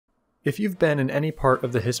If you've been in any part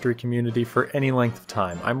of the history community for any length of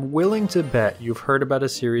time, I'm willing to bet you've heard about a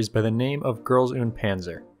series by the name of und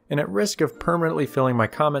Panzer. And at risk of permanently filling my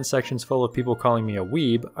comment sections full of people calling me a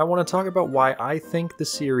weeb, I want to talk about why I think the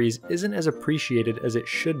series isn't as appreciated as it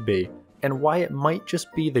should be, and why it might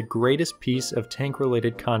just be the greatest piece of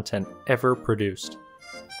tank-related content ever produced.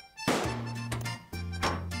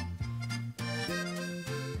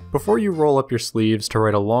 Before you roll up your sleeves to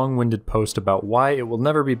write a long-winded post about why it will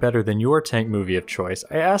never be better than your tank movie of choice,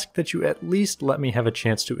 I ask that you at least let me have a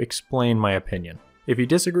chance to explain my opinion. If you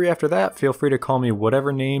disagree after that, feel free to call me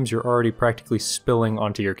whatever names you're already practically spilling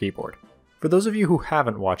onto your keyboard. For those of you who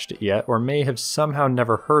haven't watched it yet, or may have somehow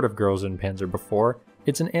never heard of Girls and Panzer before,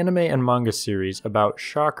 it's an anime and manga series about,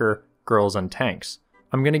 shocker, girls and tanks.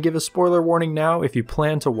 I'm going to give a spoiler warning now if you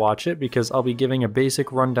plan to watch it, because I'll be giving a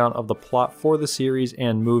basic rundown of the plot for the series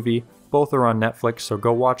and movie. Both are on Netflix, so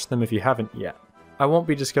go watch them if you haven't yet. I won't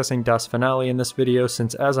be discussing Das Finale in this video,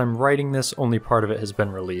 since as I'm writing this, only part of it has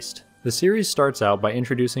been released. The series starts out by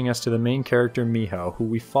introducing us to the main character Miho, who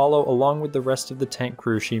we follow along with the rest of the tank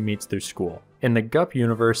crew she meets through school. In the GUP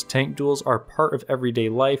universe, tank duels are part of everyday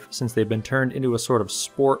life since they've been turned into a sort of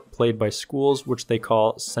sport played by schools, which they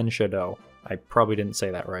call Senshido. I probably didn't say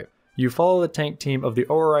that right. You follow the tank team of the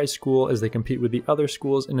Ori school as they compete with the other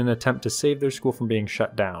schools in an attempt to save their school from being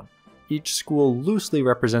shut down. Each school loosely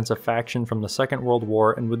represents a faction from the Second World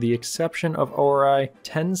War, and with the exception of Ori,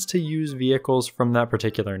 tends to use vehicles from that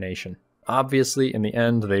particular nation. Obviously, in the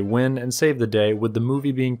end, they win and save the day, with the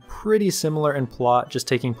movie being pretty similar in plot, just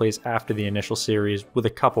taking place after the initial series, with a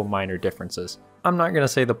couple minor differences. I'm not going to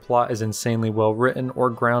say the plot is insanely well written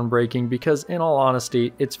or groundbreaking, because in all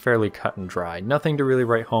honesty, it's fairly cut and dry, nothing to really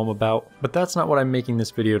write home about, but that's not what I'm making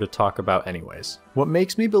this video to talk about anyways. What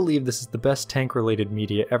makes me believe this is the best tank-related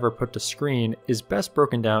media ever put to screen is best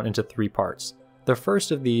broken down into 3 parts. The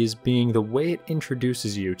first of these being the way it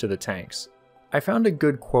introduces you to the tanks. I found a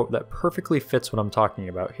good quote that perfectly fits what I'm talking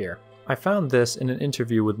about here. I found this in an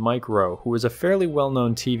interview with Mike Rowe, who is a fairly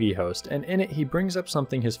well-known TV host, and in it he brings up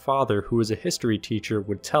something his father, who is a history teacher,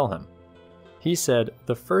 would tell him. He said,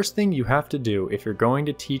 "The first thing you have to do if you're going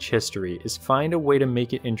to teach history is find a way to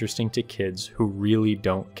make it interesting to kids who really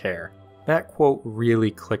don't care." That quote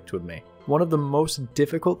really clicked with me. One of the most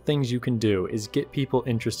difficult things you can do is get people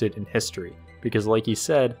interested in history, because like he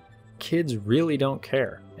said, kids really don't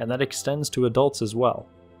care, and that extends to adults as well.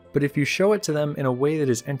 But if you show it to them in a way that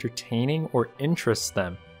is entertaining or interests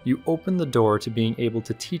them, you open the door to being able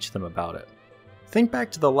to teach them about it. Think back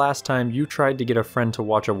to the last time you tried to get a friend to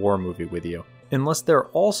watch a war movie with you. Unless they're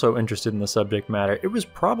also interested in the subject matter, it was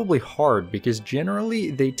probably hard because generally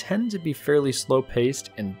they tend to be fairly slow-paced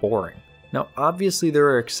and boring. Now obviously there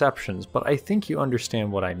are exceptions, but I think you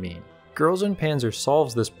understand what I mean. Girls and Panzer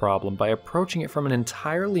solves this problem by approaching it from an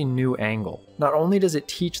entirely new angle. Not only does it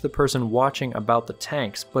teach the person watching about the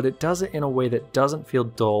tanks, but it does it in a way that doesn't feel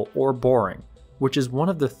dull or boring, which is one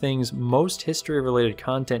of the things most history-related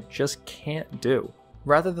content just can't do.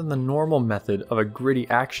 Rather than the normal method of a gritty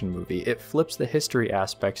action movie, it flips the history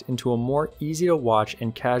aspects into a more easy-to-watch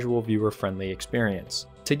and casual viewer-friendly experience.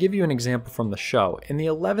 To give you an example from the show, in the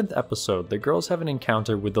 11th episode, the girls have an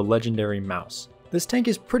encounter with the legendary Mouse. This tank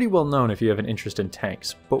is pretty well known if you have an interest in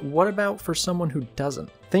tanks, but what about for someone who doesn't?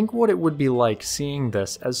 Think what it would be like seeing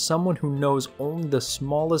this as someone who knows only the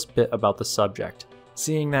smallest bit about the subject.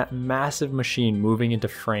 Seeing that massive machine moving into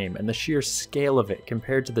frame and the sheer scale of it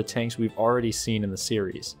compared to the tanks we've already seen in the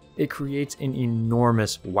series. It creates an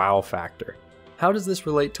enormous wow factor. How does this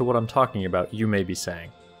relate to what I'm talking about, you may be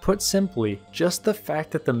saying? Put simply, just the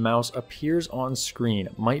fact that the mouse appears on screen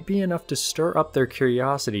might be enough to stir up their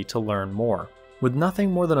curiosity to learn more. With nothing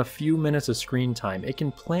more than a few minutes of screen time, it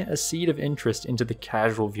can plant a seed of interest into the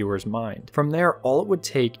casual viewer's mind. From there, all it would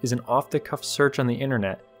take is an off-the-cuff search on the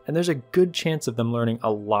internet, and there's a good chance of them learning a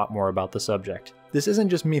lot more about the subject. This isn't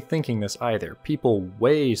just me thinking this either. People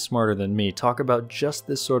way smarter than me talk about just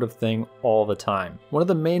this sort of thing all the time. One of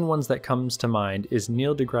the main ones that comes to mind is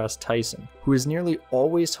Neil deGrasse Tyson, who is nearly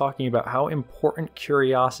always talking about how important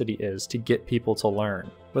curiosity is to get people to learn.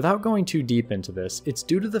 Without going too deep into this, it's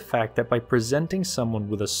due to the fact that by presenting someone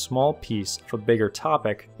with a small piece of a bigger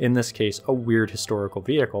topic, in this case a weird historical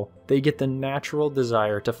vehicle, they get the natural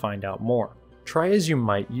desire to find out more. Try as you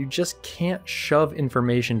might, you just can't shove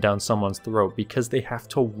information down someone's throat because they have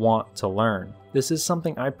to want to learn. This is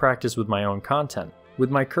something I practice with my own content.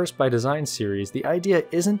 With my Cursed by Design series, the idea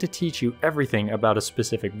isn't to teach you everything about a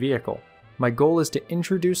specific vehicle. My goal is to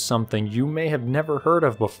introduce something you may have never heard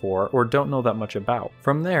of before or don't know that much about.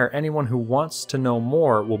 From there, anyone who wants to know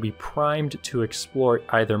more will be primed to explore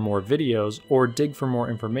either more videos or dig for more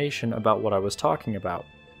information about what I was talking about.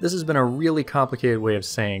 This has been a really complicated way of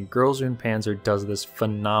saying Girls und Panzer does this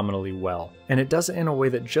phenomenally well, and it does it in a way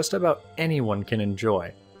that just about anyone can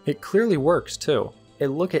enjoy. It clearly works too. A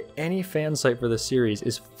look at any fan site for the series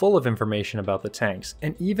is full of information about the tanks,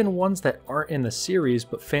 and even ones that aren't in the series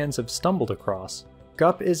but fans have stumbled across.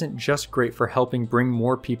 GUP isn't just great for helping bring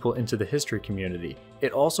more people into the history community,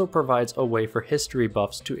 it also provides a way for history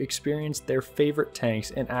buffs to experience their favorite tanks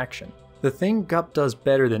in action. The thing GUP does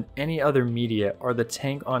better than any other media are the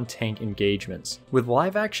tank-on-tank engagements. With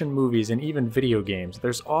live-action movies and even video games,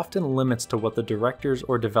 there's often limits to what the directors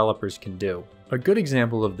or developers can do. A good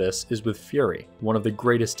example of this is with Fury, one of the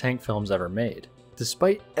greatest tank films ever made.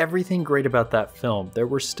 Despite everything great about that film, there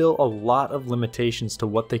were still a lot of limitations to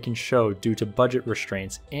what they can show due to budget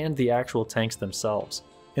restraints and the actual tanks themselves.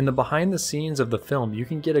 In the behind the scenes of the film, you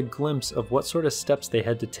can get a glimpse of what sort of steps they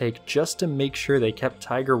had to take just to make sure they kept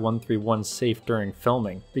Tiger 131 safe during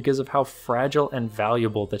filming, because of how fragile and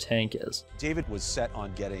valuable the tank is. David was set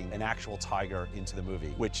on getting an actual Tiger into the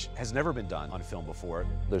movie, which has never been done on film before.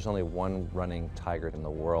 There's only one running Tiger in the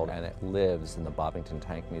world, and it lives in the Bobbington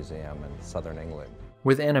Tank Museum in southern England.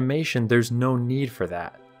 With animation, there's no need for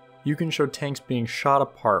that. You can show tanks being shot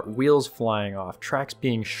apart, wheels flying off, tracks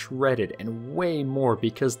being shredded, and way more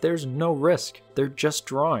because there's no risk. They're just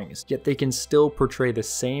drawings, yet they can still portray the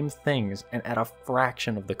same things and at a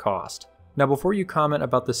fraction of the cost. Now before you comment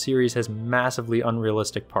about the series has massively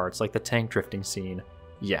unrealistic parts like the tank drifting scene,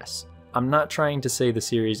 yes, I'm not trying to say the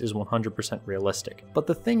series is 100% realistic, but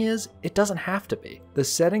the thing is, it doesn't have to be. The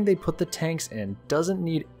setting they put the tanks in doesn't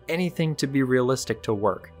need anything to be realistic to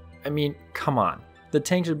work. I mean, come on. The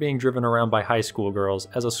tanks are being driven around by high school girls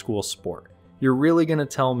as a school sport. You're really gonna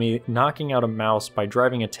tell me knocking out a mouse by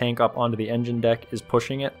driving a tank up onto the engine deck is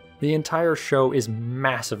pushing it? The entire show is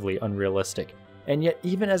massively unrealistic, and yet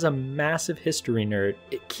even as a massive history nerd,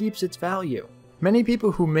 it keeps its value. Many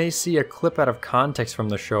people who may see a clip out of context from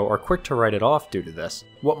the show are quick to write it off due to this.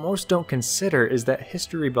 What most don't consider is that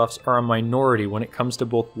history buffs are a minority when it comes to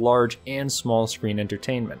both large and small screen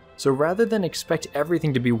entertainment. So rather than expect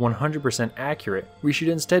everything to be 100% accurate, we should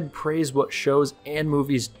instead praise what shows and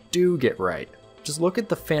movies do get right. Just look at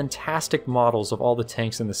the fantastic models of all the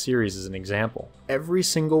tanks in the series as an example. Every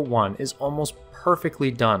single one is almost perfectly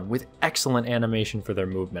done with excellent animation for their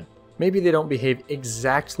movement. Maybe they don't behave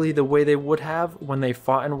exactly the way they would have when they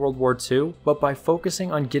fought in World War II, but by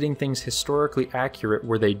focusing on getting things historically accurate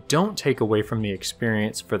where they don't take away from the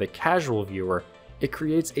experience for the casual viewer, it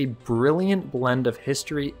creates a brilliant blend of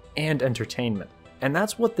history and entertainment. And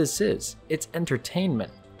that's what this is, it's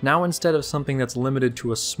entertainment. Now instead of something that's limited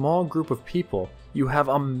to a small group of people, you have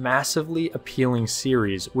a massively appealing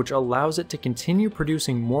series which allows it to continue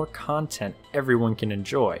producing more content everyone can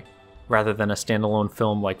enjoy. Rather than a standalone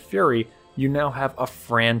film like Fury, you now have a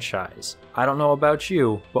franchise. I don't know about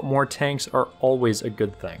you, but more tanks are always a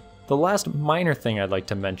good thing. The last minor thing I'd like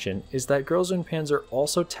to mention is that Girls und Panzer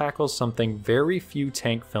also tackles something very few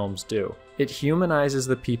tank films do. It humanizes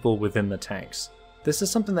the people within the tanks. This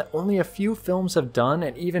is something that only a few films have done,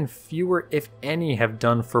 and even fewer, if any, have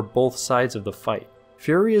done for both sides of the fight.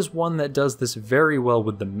 Fury is one that does this very well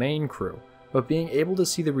with the main crew, but being able to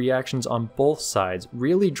see the reactions on both sides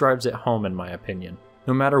really drives it home in my opinion.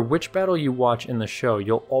 No matter which battle you watch in the show,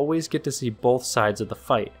 you'll always get to see both sides of the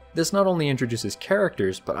fight. This not only introduces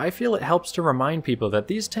characters, but I feel it helps to remind people that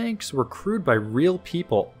these tanks were crewed by real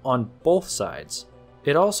people on both sides.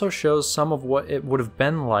 It also shows some of what it would have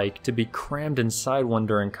been like to be crammed inside one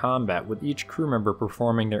during combat, with each crew member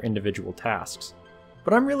performing their individual tasks.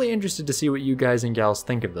 But I'm really interested to see what you guys and gals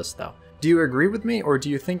think of this though. Do you agree with me, or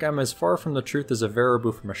do you think I'm as far from the truth as a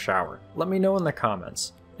Willbuh from a shower? Let me know in the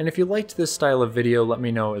comments. And if you liked this style of video, let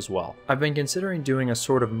me know as well. I've been considering doing a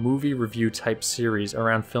sort of movie review type series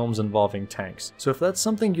around films involving tanks, so if that's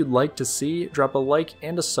something you'd like to see, drop a like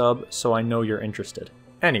and a sub so I know you're interested.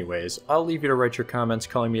 Anyways, I'll leave you to write your comments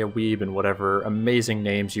calling me a weeb and whatever amazing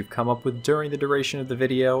names you've come up with during the duration of the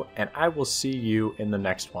video, and I will see you in the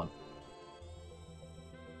next one.